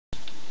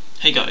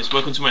Hey guys,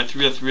 welcome to my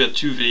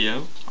 3.3.2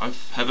 video. I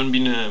haven't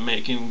been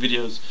making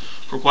videos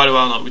for quite a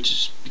while now, which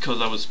is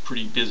because I was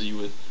pretty busy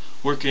with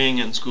working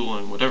and school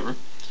and whatever.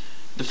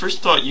 The first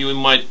thought you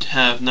might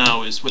have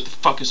now is, what the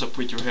fuck is up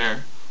with your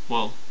hair?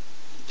 Well,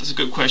 that's a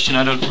good question.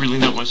 I don't really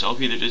know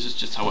myself either. This is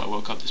just how I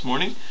woke up this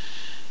morning.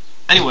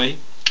 Anyway,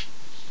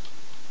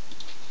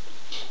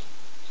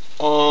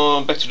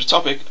 back to the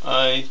topic.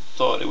 I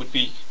thought it would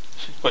be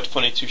quite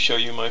funny to show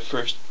you my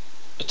first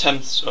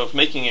attempts of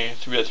making a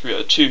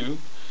 3.3.2,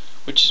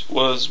 which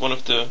was one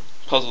of the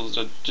puzzles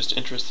that just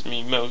interested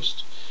me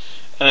most.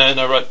 And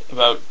I read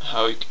about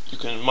how you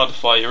can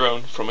modify your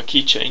own from a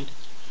keychain,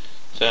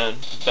 then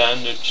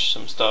bandage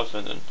some stuff,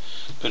 and then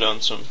put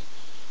on some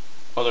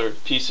other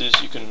pieces.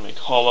 You can make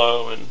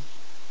hollow, and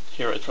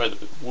here I tried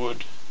it with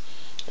wood,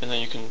 and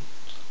then you can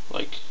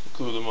like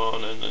glue them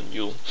on, and then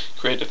you'll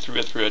create a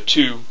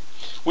 3.3.2,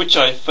 which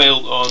I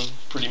failed on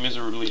pretty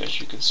miserably, as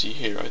you can see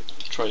here. I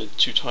tried it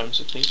 2 times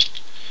at least.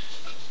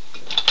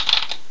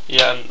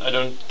 Yeah, and I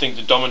don't think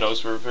the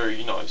dominoes were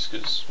very nice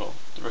because, well,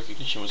 the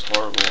recognition was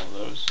horrible on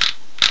those.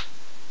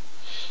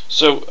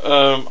 So,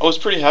 I was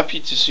pretty happy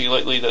to see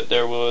lately that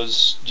there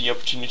was the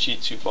opportunity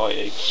to buy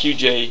a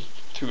QJ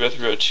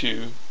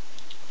 3.3.2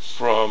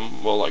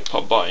 from, well, like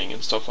Pop Buying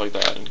and stuff like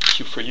that, and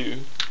Q4U.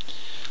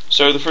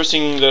 So the first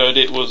thing that I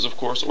did was, of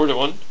course, order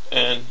one,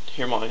 and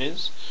here mine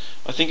is.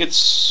 I think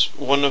it's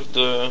one of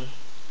the,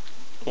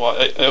 well,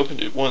 I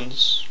opened it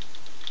once.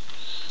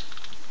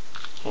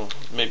 Well,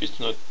 maybe it's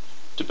not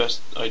the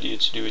best idea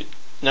to do it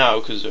now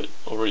because it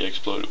already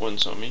exploded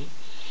once on me.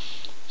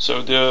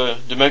 So the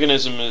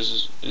mechanism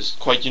is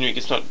quite unique.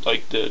 It's not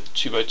like the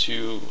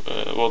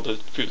 2x2, well, the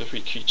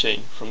 3x3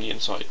 keychain from the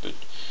inside, but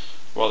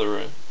rather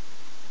a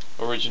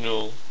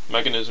original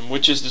mechanism,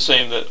 which is the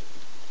same that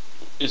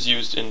is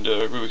used in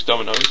the Rubik's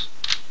dominoes.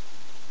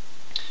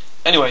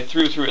 Anyway,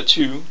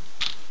 3.3.2.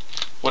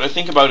 What I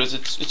think about it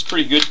is it's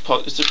pretty good.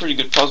 It's a pretty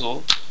good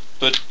puzzle,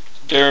 but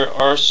there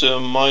are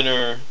some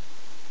minor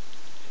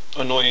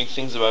annoying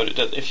things about it,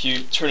 that if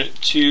you turn it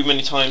too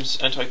many times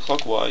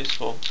anti-clockwise,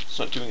 well, it's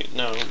not doing it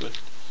now, but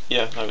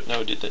yeah,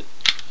 now it did that.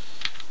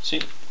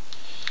 See,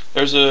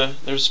 there's a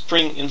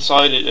spring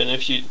inside it, and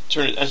if you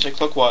turn it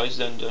anti-clockwise,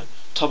 then the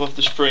top of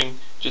the spring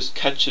just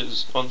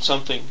catches on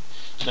something.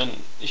 And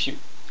then if you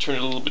turn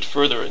it a little bit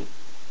further, it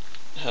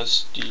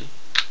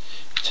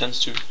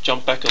tends to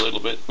jump back a little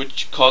bit,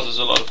 which causes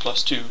a lot of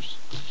 +2s.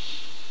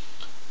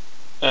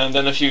 And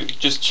then if you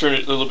just turn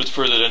it a little bit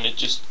further, then it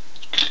just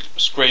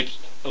scrapes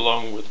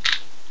along with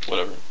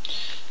whatever.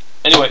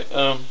 Anyway,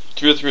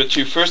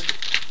 3.3.2. First,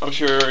 I'm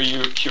sure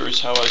you're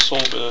curious how I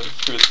solve a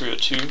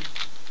 3.3.2.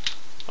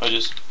 I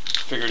just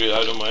figured it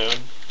out on my own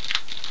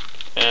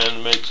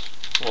and made,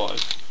 well,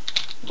 I've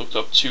looked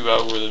up 2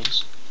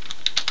 algorithms.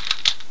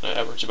 I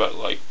average about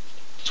like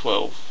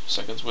 12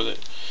 seconds with it.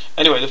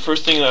 Anyway, the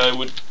first thing that I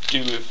would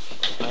do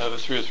if I have a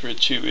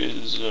 3.3.2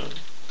 is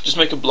just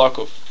make a block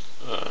of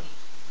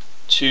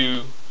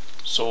 2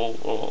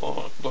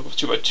 block of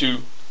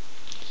 2x2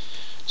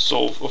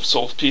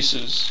 solved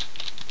pieces.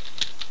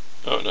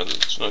 Oh no,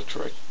 that's not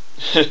correct.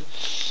 That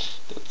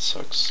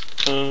sucks.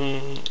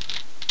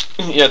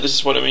 Yeah, this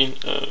is what I mean.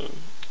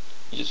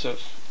 You just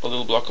have a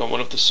little block on one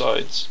of the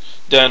sides,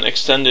 then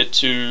extend it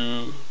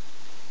to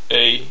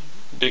a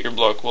bigger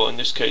block. Well, in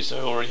this case I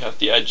already have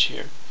the edge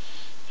here,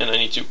 and I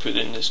need to put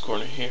it in this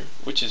corner here,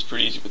 which is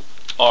pretty easy with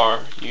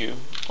R, U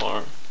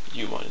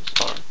minus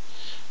R.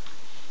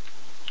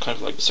 Kind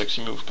of like the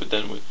sexy move, but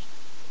then with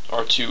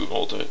R2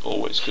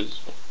 always, because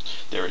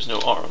there is no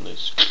R on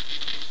this.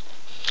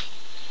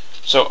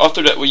 So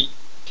after that we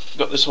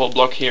got this whole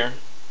block here,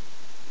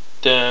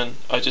 then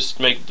I just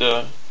make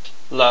the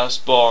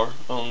last bar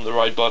on the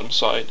right bottom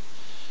side,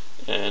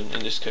 and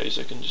in this case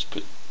I can just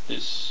put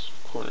this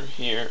corner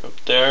here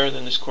up there,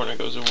 then this corner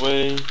goes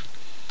away.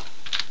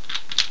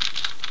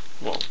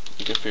 Well,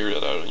 you can figure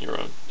that out on your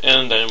own.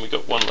 And then we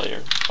got one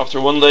layer.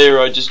 After one layer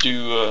I just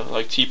do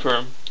like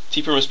T-perm.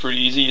 T-perm is pretty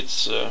easy.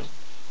 It's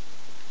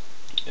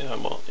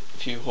well,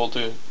 if you hold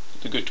the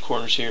good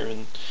corners here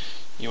and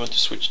you want to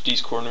switch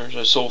these corners,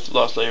 I solved the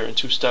last layer in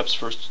 2 steps,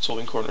 first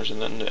solving corners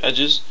and then the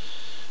edges.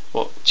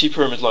 Well,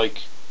 T-perm is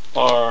like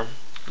R,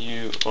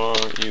 U, R,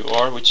 U,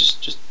 R, which is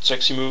just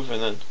sexy move,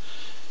 and then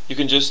you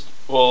can just,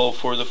 well,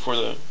 for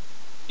the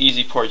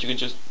easy part, you can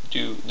just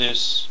do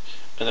this,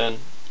 and then,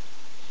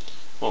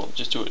 well,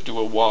 just do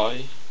a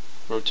Y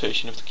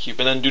rotation of the cube,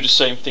 and then do the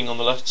same thing on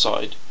the left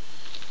side,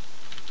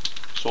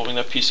 solving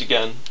that piece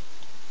again,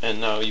 and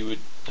now you would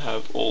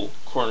have all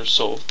corners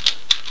solved.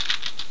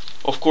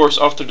 Of course,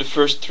 after the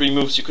first 3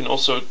 moves you can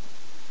also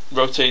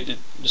rotate it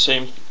the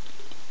same,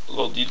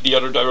 well, the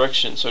other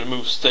direction, so the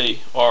moves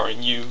stay R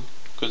and U,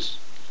 because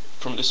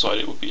from this side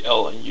it would be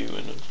L and U,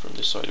 and then from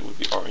this side it would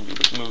be R and U,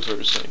 but the moves are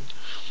the same.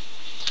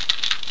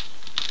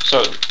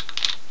 So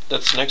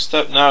that's the next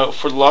step. Now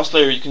for the last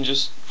layer, you can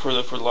just, for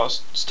the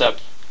last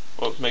step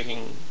of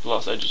making the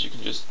last edges, you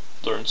can just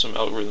learn some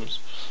algorithms.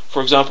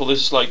 For example,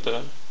 this is like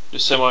the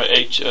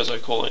semi-H, as I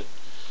call it,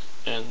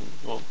 and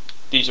well,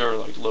 these are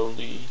like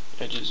lonely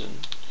edges,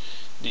 and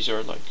these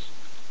are like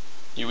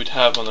you would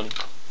have on an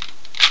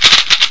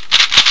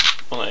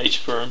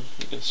H-perm.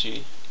 You can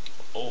see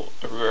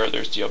everywhere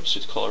there's the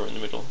opposite color in the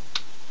middle,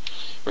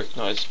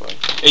 recognized by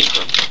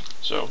H-perm.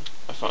 So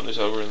I found this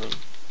algorithm,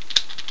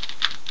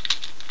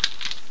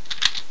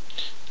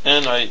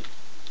 and I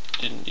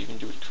didn't even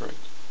do it correct.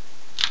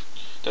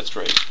 That's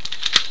great.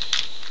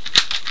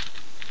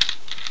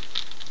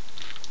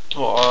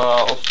 Well,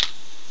 I'll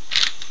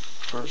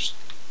first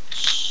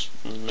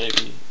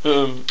maybe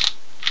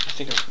I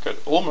think I forgot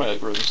all my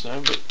algorithms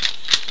now, but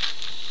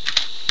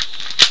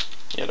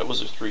yeah, that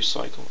was a 3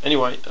 cycle.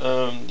 Anyway,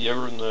 the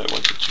algorithm that I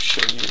wanted to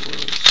show you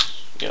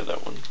was, yeah,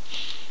 that one.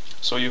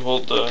 So you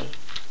hold the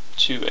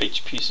 2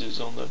 H pieces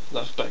on the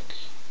left back,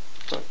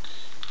 tuck,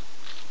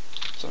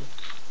 tuck,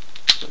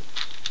 tuck,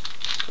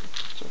 tuck,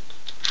 tuck.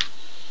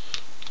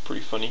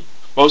 Pretty funny.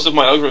 Most of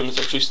my algorithms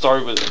actually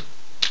start with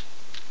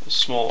a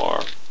small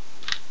r.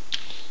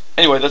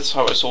 Anyway, that's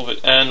how I solve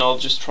it, and I'll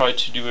just try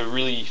to do a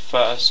really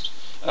fast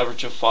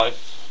average of 5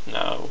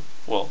 now.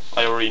 Well,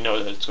 I already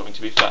know that it's going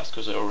to be fast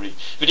because I already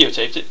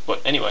videotaped it,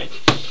 but anyway,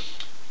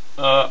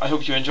 I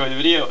hope you enjoy the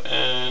video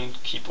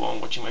and keep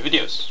on watching my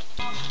videos.